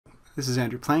This is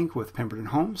Andrew Plank with Pemberton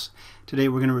Homes. Today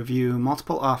we're going to review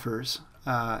multiple offers,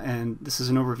 and this is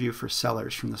an overview for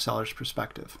sellers from the seller's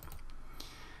perspective.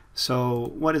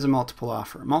 So what is a multiple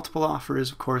offer? A multiple offer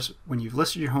is, of course, when you've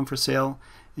listed your home for sale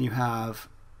and you have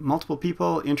multiple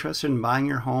people interested in buying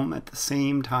your home at the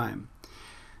same time.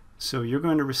 So you're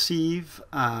going to receive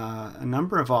a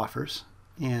number of offers,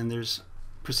 and there's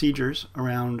procedures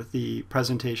around the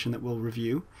presentation that we'll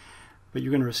review. But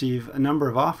you're going to receive a number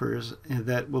of offers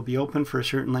that will be open for a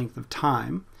certain length of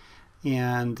time.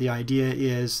 And the idea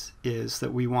is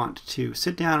that we want to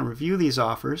sit down and review these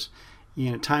offers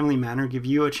in a timely manner, give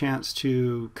you a chance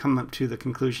to come up to the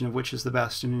conclusion of which is the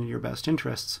best and in your best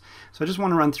interests. So I just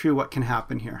want to run through what can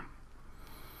happen here.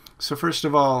 So first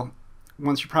of all,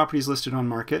 once your property is listed on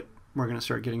market, we're going to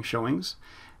start getting showings.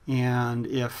 And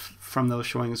if from those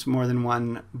showings more than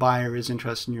one buyer is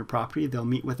interested in your property, they'll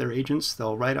meet with their agents,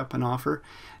 they'll write up an offer.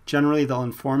 Generally, they'll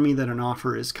inform me that an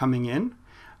offer is coming in,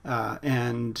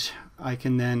 and I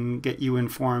can then get you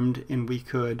informed, and we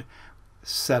could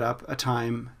set up a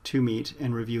time to meet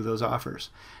and review those offers.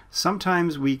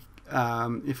 Sometimes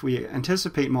if we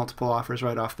anticipate multiple offers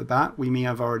right off the bat, we may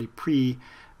have already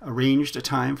pre-arranged a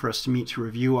time for us to meet to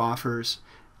review offers.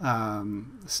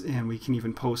 And we can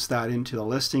even post that into the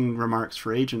listing remarks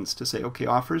for agents to say, okay,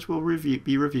 offers will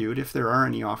be reviewed, if there are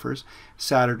any offers,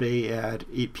 Saturday at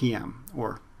 8 p.m.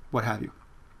 or what have you.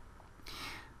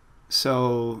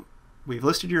 So we've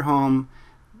listed your home,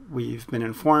 we've been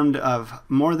informed of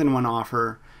more than one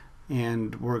offer,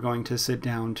 and we're going to sit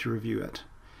down to review it.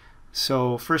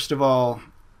 So first of all,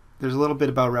 there's a little bit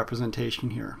about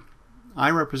representation here. I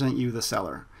represent you, the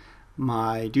seller.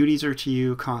 My duties are to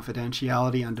you: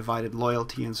 confidentiality, undivided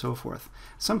loyalty, and so forth.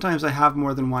 Sometimes I have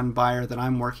more than one buyer that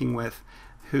I'm working with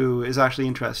who is actually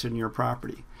interested in your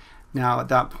property. Now at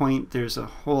that point there's a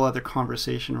whole other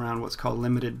conversation around what's called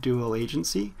limited dual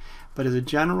agency, but as a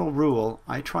general rule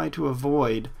I try to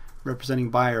avoid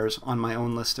representing buyers on my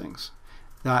own listings.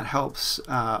 That helps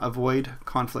avoid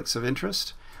conflicts of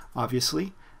interest,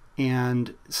 obviously,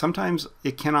 and sometimes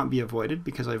it cannot be avoided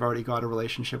because I've already got a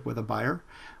relationship with a buyer.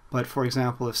 But for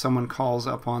example, if someone calls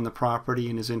up on the property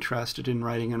and is interested in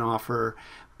writing an offer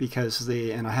because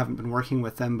and I haven't been working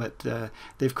with them, but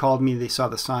they've called me, they saw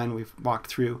the sign, we've walked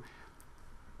through,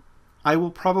 I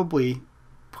will probably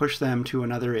push them to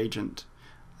another agent,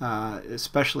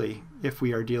 especially if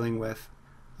we are dealing with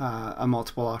a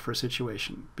multiple offer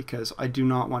situation, because I do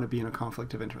not want to be in a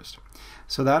conflict of interest.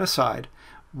 So that aside,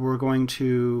 we're going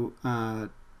to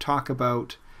talk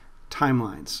about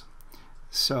timelines.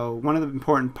 So one of the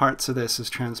important parts of this is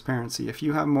transparency. If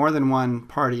you have more than one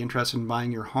party interested in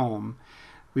buying your home,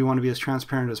 we want to be as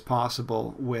transparent as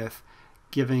possible with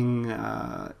giving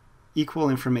equal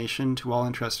information to all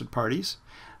interested parties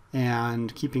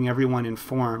and keeping everyone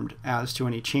informed as to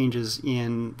any changes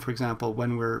in, for example,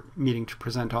 when we're meeting to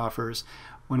present offers,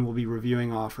 when we'll be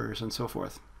reviewing offers, and so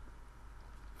forth.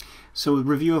 So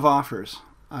review of offers.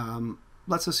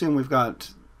 Let's assume we've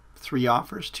got 3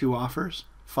 offers, 2 offers,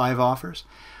 5 offers.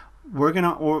 We're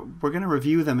gonna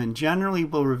review them, and generally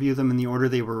we'll review them in the order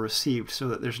they were received, so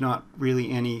that there's not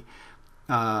really any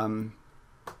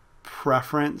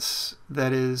preference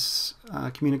that is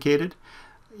communicated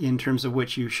in terms of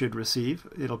which you should receive.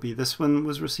 It'll be this one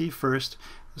was received first,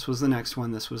 this was the next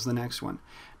one, this was the next one.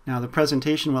 Now the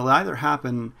presentation will either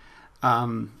happen,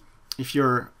 if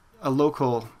you're a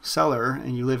local seller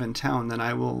and you live in town, then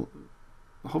I will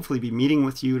hopefully be meeting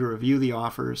with you to review the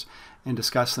offers and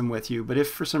discuss them with you. But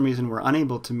if for some reason we're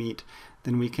unable to meet,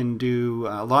 then we can do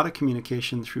a lot of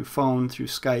communication through phone, through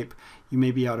Skype. You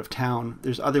may be out of town.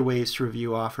 There's other ways to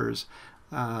review offers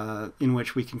in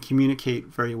which we can communicate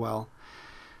very well.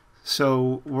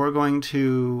 So we're going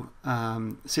to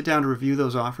sit down to review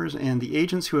those offers, and the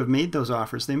agents who have made those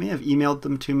offers, they may have emailed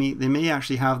them to me. They may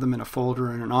actually have them in a folder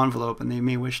or in an envelope, and they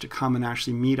may wish to come and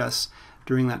actually meet us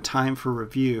during that time for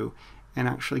review and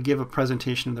actually give a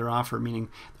presentation of their offer, meaning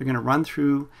they're going to run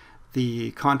through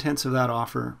the contents of that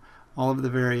offer, all of the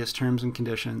various terms and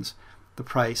conditions, the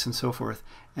price, and so forth,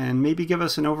 and maybe give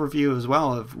us an overview as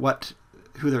well of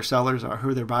who their sellers are,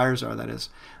 who their buyers are, that is.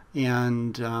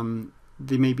 And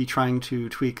they may be trying to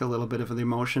tweak a little bit of the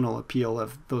emotional appeal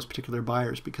of those particular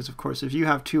buyers, because of course if you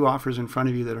have 2 offers in front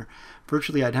of you that are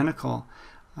virtually identical,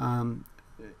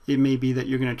 it may be that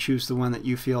you're going to choose the one that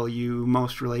you feel you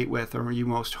most relate with or you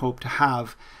most hope to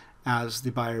have as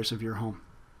the buyers of your home.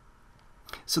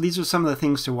 So these are some of the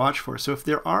things to watch for. So if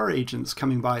there are agents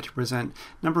coming by to present,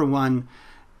 number one,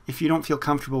 if you don't feel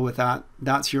comfortable with that,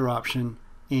 that's your option,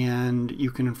 and you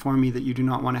can inform me that you do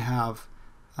not want to have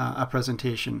a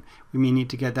presentation. We may need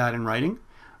to get that in writing,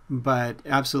 but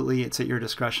absolutely it's at your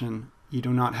discretion You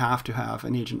do not have to have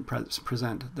an agent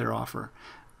present their offer.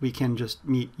 We can just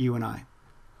meet you and I.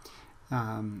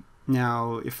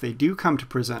 Now, if they do come to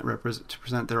present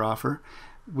their offer,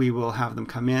 we will have them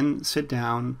come in, sit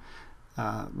down,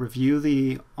 review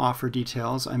the offer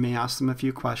details. I may ask them a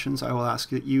few questions. I will ask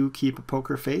that you keep a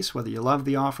poker face, whether you love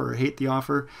the offer or hate the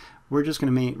offer. We're just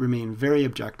going to remain very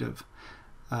objective.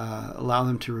 Allow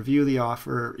them to review the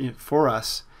offer for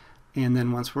us, and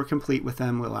then once we're complete with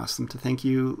them, we'll ask them to thank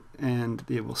you, and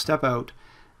they will step out,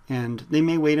 and they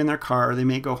may wait in their car, they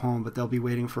may go home, but they'll be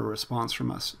waiting for a response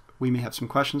from us. We may have some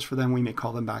questions for them. We may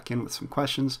call them back in with some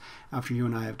questions after you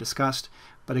and I have discussed,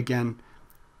 but again,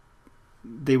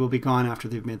 they will be gone after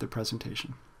they've made their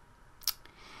presentation.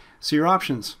 So your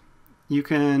options. You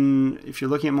can, if you're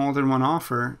looking at more than one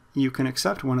offer, you can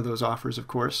accept one of those offers, of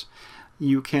course.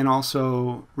 You can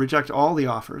also reject all the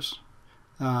offers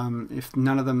if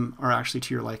none of them are actually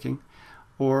to your liking.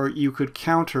 Or you could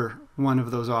counter one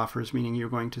of those offers, meaning you're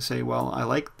going to say, well, I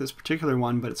like this particular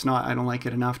one, but it's not, I don't like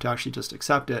it enough to actually just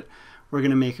accept it. We're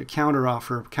going to make a counter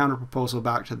offer, counter proposal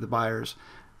back to the buyers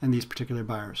and these particular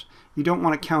buyers. You don't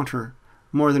want to counter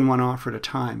more than one offer at a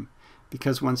time,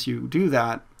 because once you do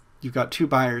that, you've got two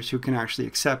buyers who can actually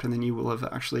accept, and then you will have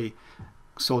actually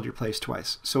sold your place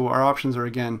twice. So our options are,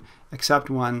 again, accept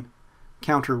one,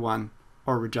 counter one,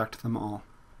 or reject them all.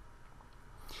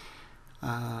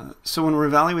 So when we're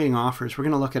evaluating offers, we're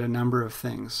going to look at a number of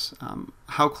things.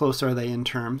 How close are they in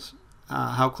terms?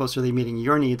 How close are they meeting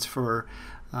your needs for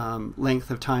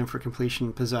length of time for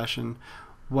completion possession?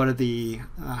 What are the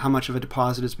how much of a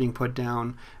deposit is being put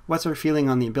down? What's our feeling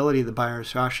on the ability of the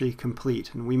buyers to actually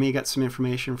complete? And we may get some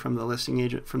information from the listing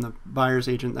agent, from the buyer's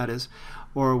agent, that is,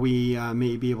 or we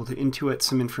may be able to intuit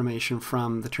some information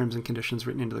from the terms and conditions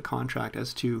written into the contract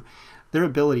as to their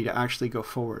ability to actually go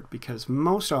forward. Because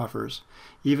most offers,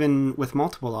 even with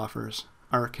multiple offers,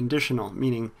 are conditional,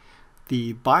 meaning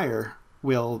the buyer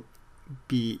will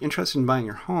be interested in buying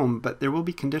your home, but there will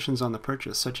be conditions on the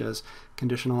purchase, such as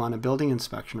conditional on a building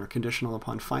inspection or conditional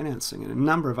upon financing and a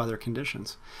number of other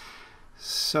conditions.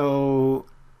 So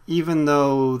even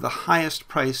though the highest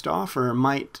priced offer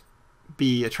might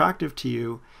be attractive to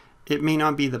you, it may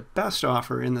not be the best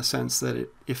offer, in the sense that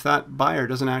if that buyer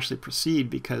doesn't actually proceed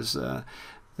because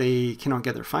they cannot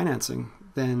get their financing,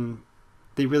 then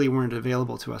they really weren't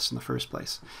available to us in the first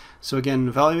place. So again,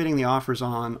 evaluating the offers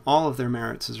on all of their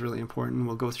merits is really important.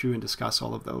 We'll go through and discuss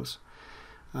all of those.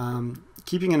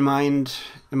 Keeping in mind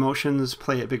emotions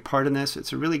play a big part in this.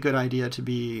 It's a really good idea to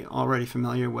be already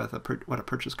familiar with what a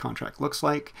purchase contract looks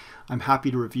like. I'm happy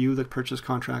to review the purchase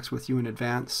contracts with you in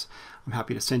advance. I'm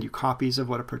happy to send you copies of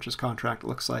what a purchase contract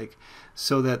looks like,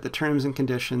 so that the terms and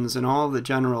conditions and all the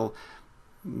general,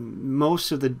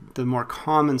 most of the more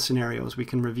common scenarios we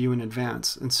can review in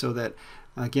advance. And so that,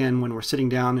 again, when we're sitting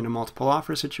down in a multiple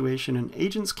offer situation, and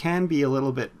agents can be a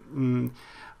little bit,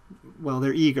 well,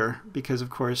 they're eager, because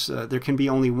of course there can be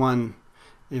only one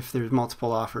if there's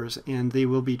multiple offers, and they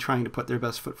will be trying to put their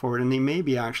best foot forward, and they may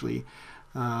be actually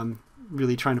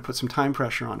really trying to put some time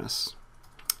pressure on us.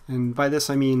 And by this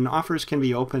I mean offers can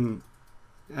be open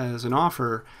as an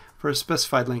offer for a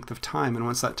specified length of time, and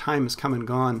once that time has come and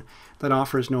gone, that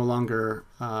offer is no longer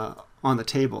on the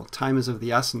table. Time is of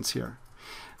the essence here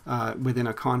within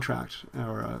a contract,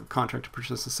 or a contract to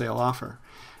purchase and sale offer.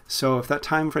 So if that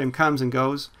time frame comes and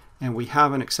goes, and we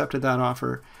haven't accepted that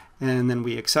offer, and then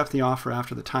we accept the offer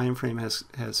after the time frame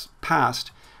has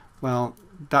passed, well,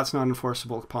 that's not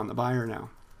enforceable upon the buyer now.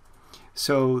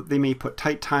 So they may put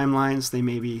tight timelines, they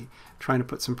may be trying to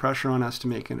put some pressure on us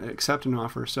to accept an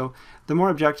offer. So the more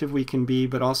objective we can be,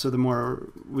 but also the more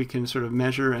we can sort of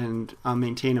measure and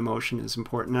maintain emotion, is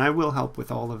important. And I will help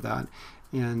with all of that,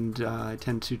 and I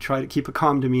tend to try to keep a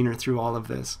calm demeanor through all of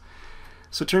this.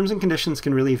 So terms and conditions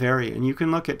can really vary, and you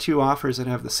can look at two offers that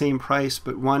have the same price,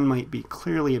 but one might be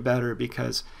clearly better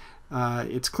because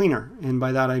it's cleaner. And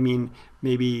by that I mean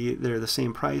maybe they're the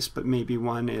same price, but maybe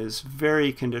one is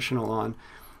very conditional on,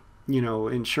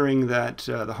 ensuring that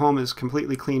the home is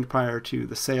completely cleaned prior to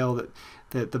the sale,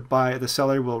 that the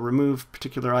seller will remove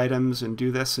particular items and do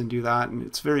this and do that, and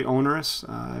it's very onerous.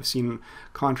 I've seen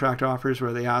contract offers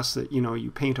where they ask that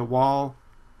you paint a wall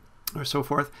or so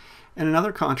forth. And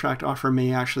another contract offer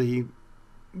may actually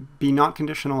be not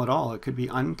conditional at all. It could be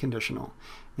unconditional,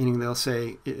 meaning they'll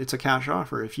say it's a cash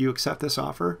offer. If you accept this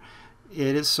offer,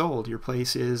 it is sold. Your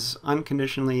place is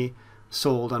unconditionally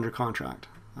sold under contract.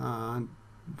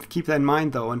 Keep that in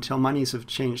mind, though, until monies have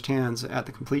changed hands at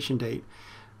the completion date,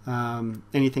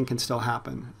 anything can still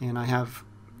happen. And I have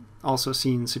also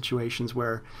seen situations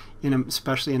where,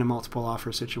 especially in a multiple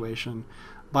offer situation,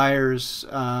 buyers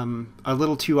are a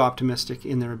little too optimistic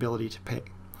in their ability to pay.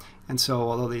 And so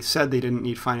although they said they didn't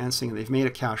need financing and they've made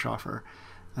a cash offer,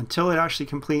 until it actually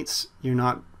completes, you're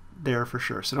not there for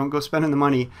sure. So don't go spending the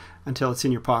money until it's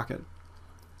in your pocket.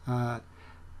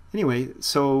 Anyway,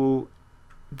 so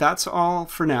that's all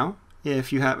for now.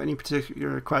 If you have any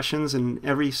particular questions, and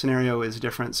every scenario is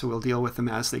different, so we'll deal with them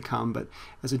as they come, but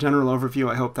as a general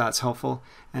overview, I hope that's helpful,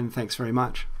 and thanks very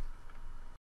much.